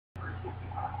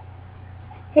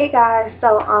Hey guys,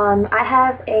 so I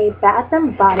have a Bath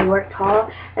and Body Works haul,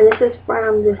 and this is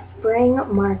from the spring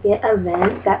market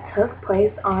event that took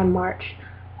place on March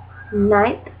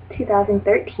 9th,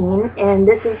 2013, and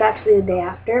this is actually the day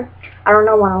after. I don't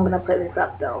know when I'm going to put this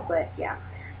up though, but yeah.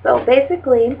 So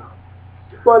basically,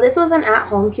 well, this was an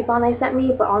at-home coupon they sent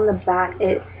me, but on the back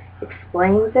it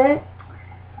explains it.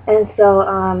 And so,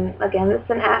 again, it's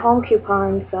an at-home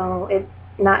coupon, so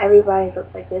not everybody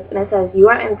looks like this. And it says, you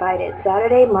are invited,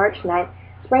 Saturday, March 9th,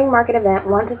 Spring Market Event,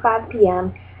 1 to 5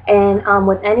 p.m. And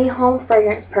with any home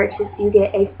fragrance purchase, you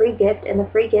get a free gift, and the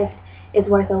free gift is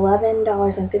worth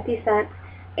 $11.50,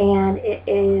 and it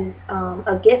is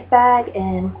a gift bag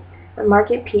and the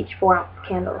Market Peach 4-ounce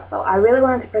candle. So I really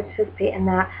wanted to participate in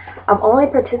that. I've only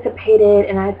participated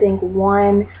in, I think,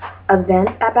 one event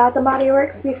at Bath & Body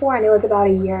Works before, and it was about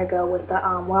a year ago with the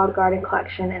Wild Garden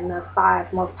collection and the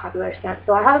 5 most popular scents.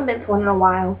 So I haven't been to one in a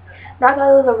while. And I thought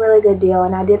it was a really good deal,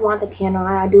 and I did want the candle,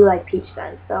 and I do like peach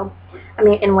scents. So, I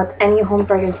mean, and with any home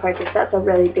fragrance purchase, that's a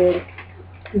really good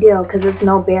deal because it's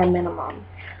no bare minimum,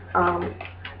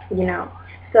 you know.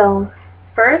 So,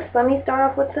 first, let me start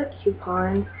off with the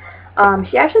coupons.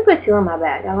 She actually put 2 in my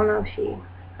bag. I don't know if she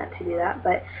meant to do that,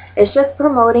 but it's just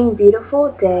promoting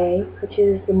Beautiful Day, which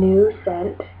is the new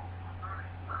scent.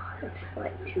 It's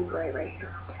like too bright right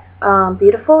here.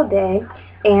 Beautiful Day,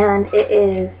 and it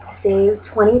is save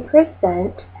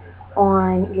 20%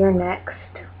 on your next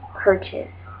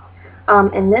purchase.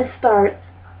 And this starts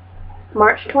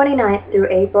March 29th through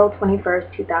April 21st,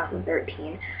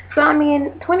 2013. So, I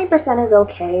mean, 20% is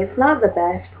okay. It's not the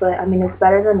best, but, I mean, it's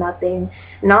better than nothing.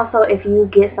 And also, if you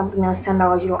get something that's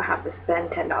 $10, you don't have to spend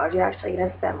 $10. You're actually going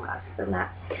to spend less than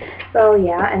that. So,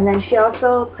 yeah. And then she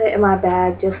also put in my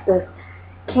bag just this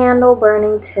candle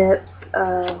burning tips,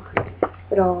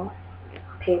 little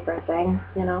paper thing,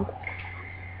 you know.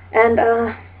 And,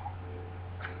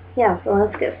 yeah, so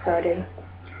let's get started.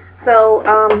 So,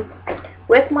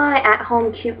 with my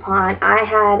at-home coupon, I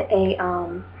had a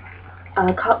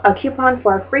coupon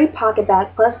for a free pocket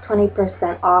bag plus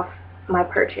 20% off my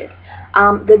purchase.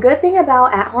 The good thing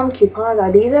about at-home coupons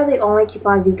are these are the only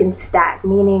coupons you can stack,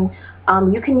 meaning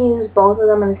you can use both of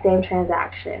them in the same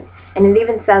transaction. And it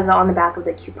even says it on the back of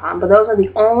the coupon. But those are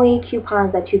the only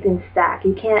coupons that you can stack.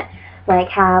 You can't, like,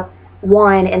 have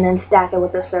one and then stack it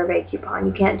with a survey coupon.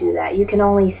 You can't do that. You can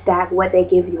only stack what they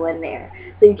give you in there.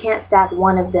 So you can't stack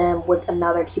one of them with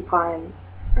another coupon.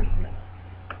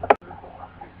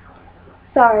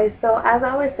 Sorry, so as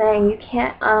I was saying, you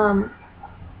can't,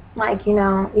 like, you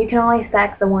know, you can only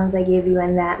stack the ones they give you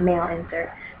in that mail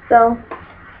insert. So,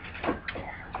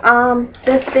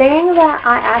 the thing that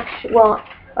I actually, well,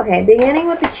 okay, beginning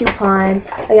with the coupon,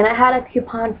 again, I had a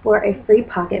coupon for a free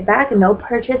pocket bag, no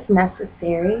purchase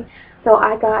necessary. So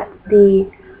I got the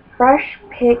Fresh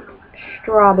Picked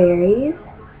Strawberries.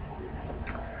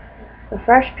 The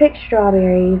Fresh Picked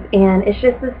Strawberries, and it's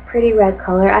just this pretty red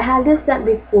color. I had this scent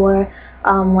before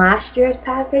last year's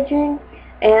packaging,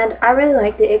 and I really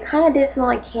liked it. It kind of did smell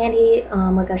like candy,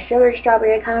 like a sugar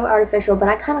strawberry, kind of artificial, but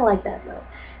I kind of like that though,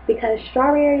 because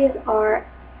strawberries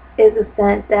is a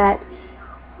scent that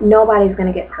nobody's going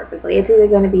to get perfectly. It's either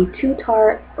going to be too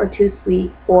tart or too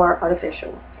sweet or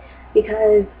artificial.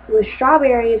 Because with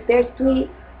strawberries, they're sweet,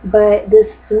 but the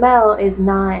smell is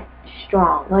not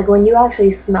strong. Like when you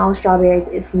actually smell strawberries,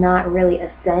 it's not really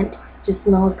a scent. It just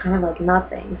smells kind of like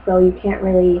nothing. So you can't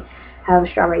really have a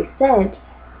strawberry scent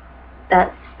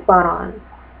that's spot on.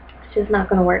 It's just not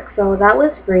going to work. So that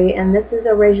was free, and this is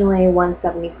originally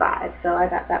 $175. So I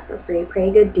got that for free.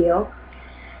 Pretty good deal.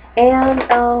 And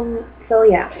so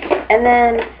yeah. And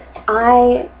then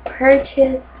I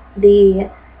purchased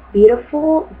the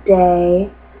Beautiful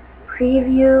Day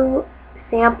Preview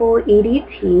Sample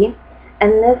EDT,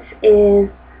 and this is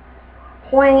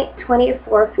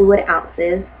 0.24 fluid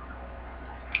ounces,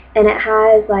 and it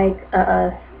has like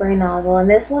a spray nozzle, and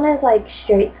this one is like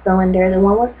straight cylinder. The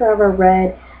one with Forever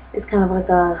Red is kind of like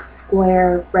a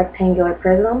square rectangular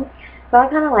prism. So I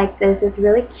kind of like this. It's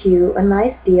really cute, a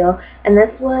nice deal. And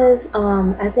this was,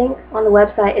 I think on the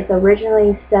website it's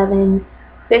originally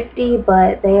 $7.50,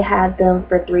 but they had them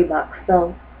for $3.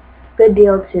 So good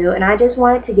deal too. And I just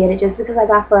wanted to get it just because I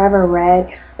got Forever Red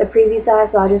the previous size,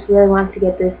 so I just really wanted to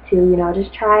get this too. You know,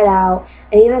 just try it out.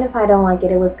 And even if I don't like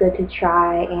it, it was good to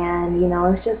try. And you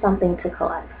know, it's just something to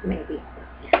collect maybe.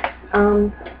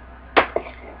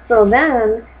 So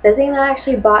then the thing that I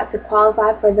actually bought to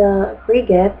qualify for the free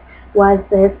gift was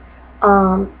this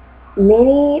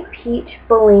mini peach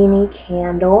Bellini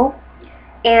candle.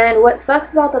 And what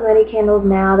sucks about the mini candles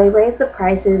now, they raise the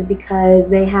prices because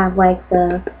they have like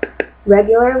the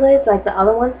regular lids like the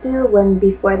other ones do, when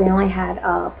before they only had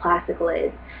plastic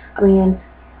lids. I mean,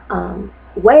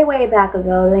 way back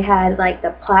ago they had like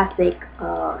the plastic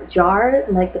jars,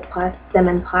 like them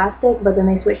in plastic, but then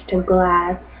they switched to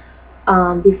glass.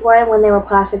 Before, when they were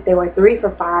plastic, they were 3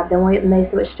 for $5. Then when they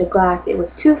switched to glass, it was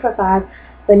 2 for $5.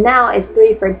 But now it's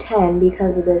 3 for $10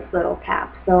 because of this little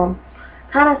cap. So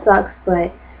kind of sucks,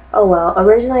 but oh well.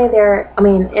 Originally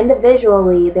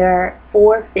individually they're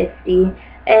 $4.50,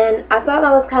 and I thought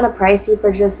that was kind of pricey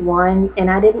for just one, and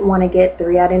I didn't want to get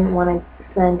 3. I didn't want to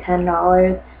spend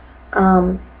 $10.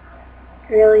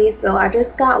 Really, so I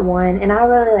just got one, and I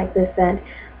really like this scent.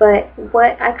 But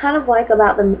what I kind of like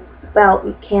about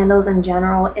candles in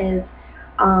general is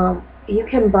you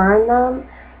can burn them,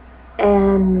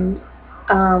 and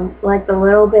like the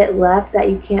little bit left that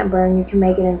you can't burn, you can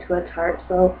make it into a tart.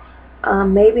 So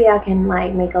maybe I can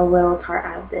like make a little tart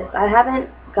out of this. I haven't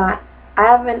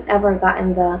ever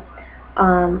gotten the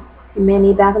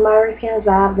mini Bath and Body Works candles.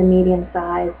 I have the medium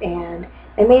size, and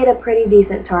I made a pretty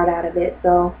decent tart out of it.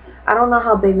 So I don't know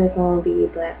how big this one will be,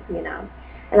 but you know.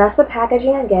 And that's the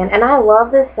packaging again. And I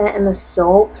love this scent and the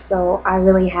soap, so I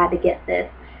really had to get this.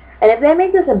 And if they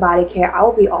make this in body care, I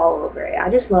will be all over it. I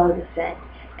just love the scent.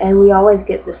 And we always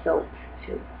get the soaps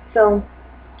too. So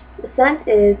the scent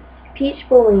is Peach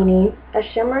Bellini, a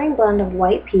shimmering blend of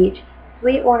white peach,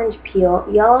 sweet orange peel,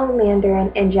 yellow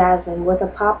mandarin, and jasmine, with a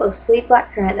pop of sweet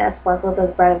black currant that sparkles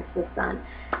as bright as the sun.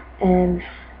 And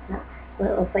that's what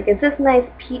it looks like. It's this nice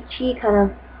peachy kind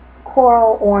of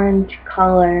coral orange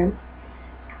color.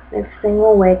 It's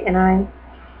single wick, and I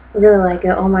really like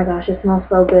it. Oh my gosh, it smells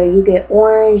so good. You get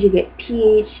orange, you get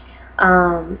peach.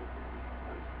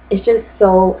 It's just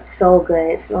so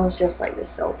good. It smells just like the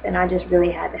soap, and I just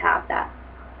really had to have that.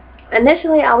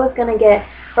 Initially, I was gonna get,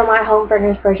 for my home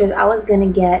fragrance purchase, I was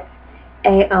gonna get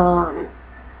a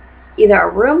either a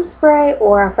room spray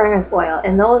or a fragrance oil,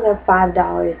 and those are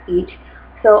 $5 each.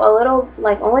 So a little,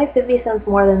 like only 50 cents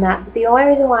more than that. But the only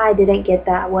reason why I didn't get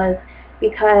that was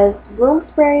because room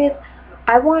sprays,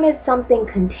 I wanted something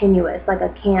continuous, like a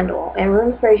candle. And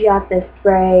room sprays, you have to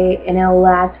spray, and it'll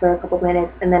last for a couple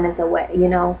minutes, and then it's away, you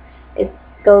know, it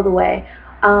goes away.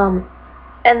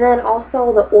 And then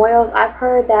also the oils, I've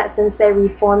heard that since they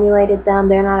reformulated them,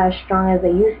 they're not as strong as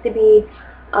they used to be.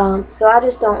 So I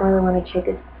just don't really want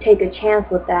to take a chance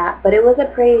with that. But it was a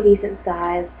pretty decent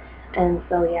size, and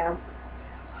so yeah.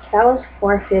 That was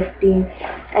 $4.50,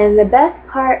 and the best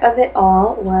part of it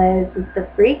all was the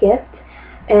free gift,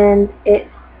 and it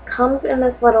comes in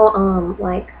this little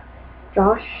like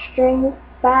drawstring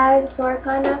bag, sort of,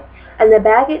 kind of, and the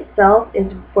bag itself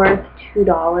is worth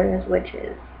 $2, which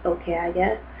is okay, I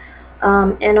guess.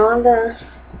 And on the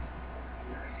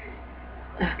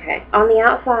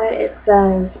outside it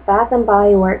says Bath and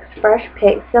Body Works Fresh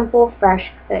Pick Simple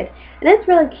Fresh Good, and it's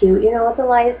really cute. You know, it's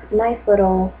a nice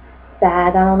little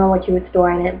bag. I don't know what you would store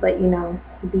in it, but you know,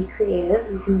 be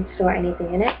creative. You can store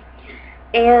anything in it.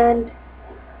 And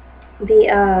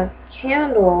the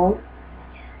candle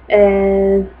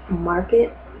is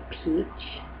Market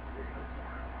Peach.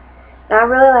 And I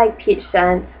really like peach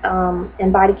scents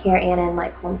in body care and in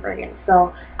like home fragrance.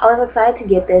 So I was excited to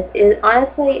get this.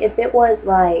 Honestly, if it was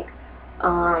like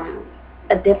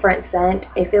a different scent,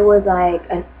 if it was like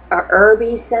a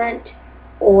herby scent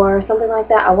or something like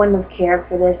that, I wouldn't have cared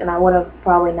for this, and I would have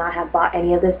probably not have bought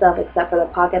any of this stuff except for the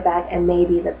pocket bag and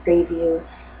maybe the preview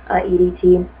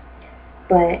EDT.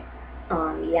 But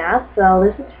yeah, so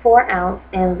this is 4 ounce,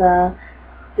 and the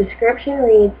description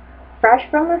reads, fresh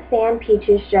from the stand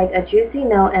peaches strike a juicy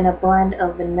note and a blend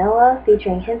of vanilla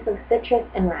featuring hints of citrus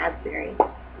and raspberry.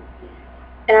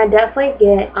 And I definitely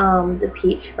get the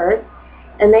peach first,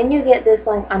 and then you get this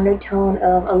like undertone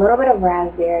of a little bit of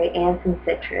raspberry and some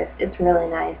citrus. It's really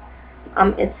nice.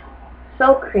 It's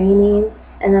so creamy,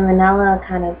 and the vanilla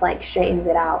kind of like straightens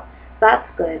it out. So that's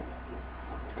good.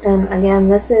 And again,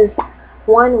 this is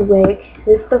 1 wick.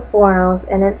 This is the 4 ounce,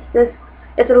 and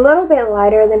it's a little bit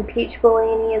lighter than Peach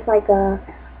Bellini. It's like a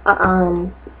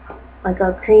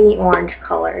creamy orange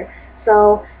color.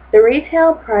 So the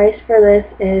retail price for this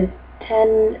is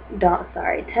 $10.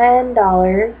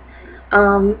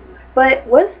 But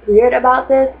what's weird about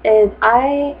this is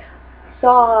I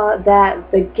saw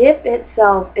that the gift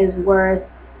itself is worth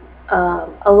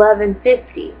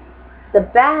 $11.50. The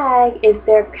bag, if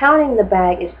they're counting the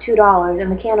bag, is $2,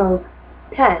 and the candle is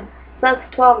 $10. So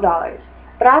that's $12.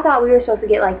 But I thought we were supposed to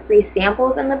get like free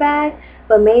samples in the bag,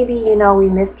 but maybe, you know, we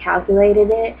miscalculated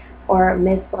it, or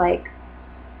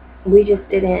we just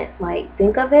didn't like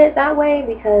think of it that way,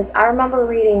 because I remember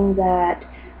reading that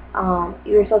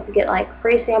you were supposed to get like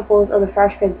free samples of the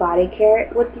Fresh Fit body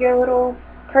care with your little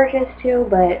purchase too,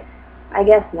 but I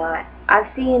guess not. I've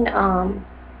seen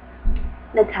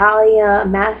Natalia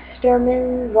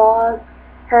Masterman vlog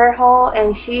her haul,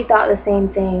 and she thought the same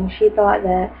thing. She thought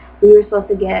that we were supposed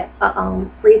to get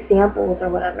free samples or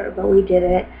whatever, but we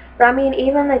didn't. But I mean,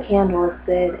 even the candle is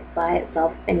good by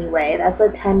itself anyway. That's a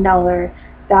 $10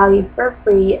 value for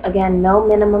free. Again, no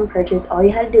minimum purchase. All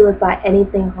you had to do was buy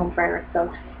anything home fragrance.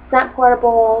 So scent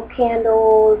portable,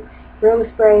 candles, room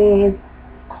sprays,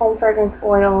 home fragrance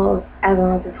oils, as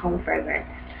well as home fragrance.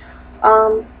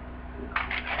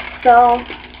 So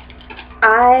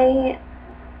I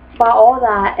bought all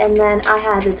that, and then I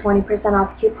had the 20%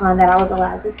 off coupon that I was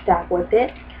allowed to stack with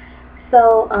it.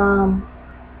 So,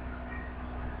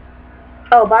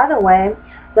 oh, by the way,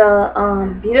 the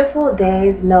Beautiful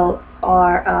Days notes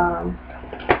are,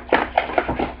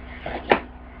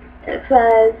 it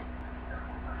says,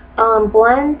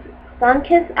 blends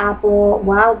sun-kissed apple,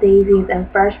 wild daisies,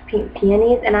 and fresh pink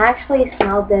peonies. And I actually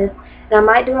smelled this, and I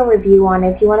might do a review on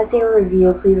it. If you want to see a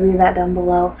review, please leave that down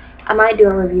below. I might do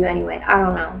a review anyway. I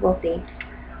don't know. We'll see.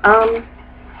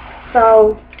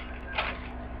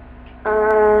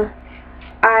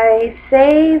 I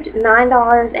saved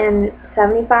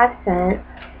 $9.75,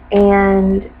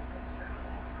 and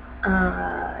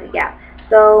yeah.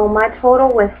 So my total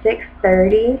was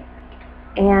 $6.30,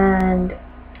 and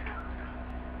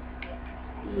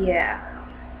yeah.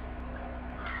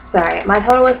 Sorry, my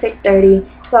total was $6.30.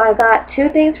 So I got two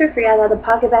things for free. I got the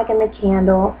PocketBac and the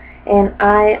candle, and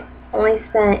I only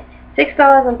spent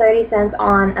 $6.30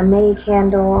 on a mini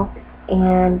candle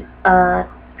and a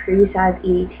pretty size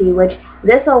EDT, which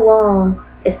this alone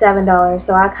is $7,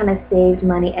 so I kind of saved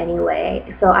money anyway.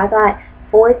 So I got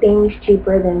 4 things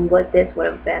cheaper than what this would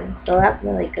have been, so that's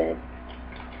really good.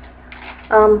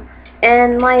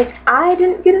 And like, I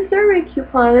didn't get a survey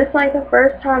coupon. This is like the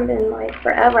first time in like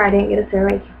forever I didn't get a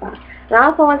survey coupon. And I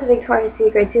also went to Victoria's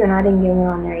Secret too, and I didn't get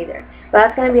one on there either. But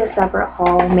that's gonna be a separate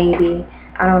haul, maybe.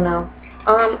 I don't know.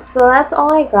 So that's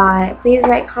all I got. Please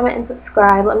rate, comment, and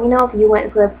subscribe. Let me know if you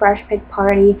went to the Fresh Pick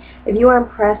party, if you were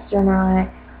impressed or not,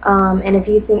 and if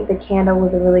you think the candle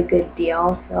was a really good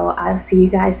deal. So I'll see you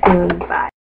guys soon. Bye.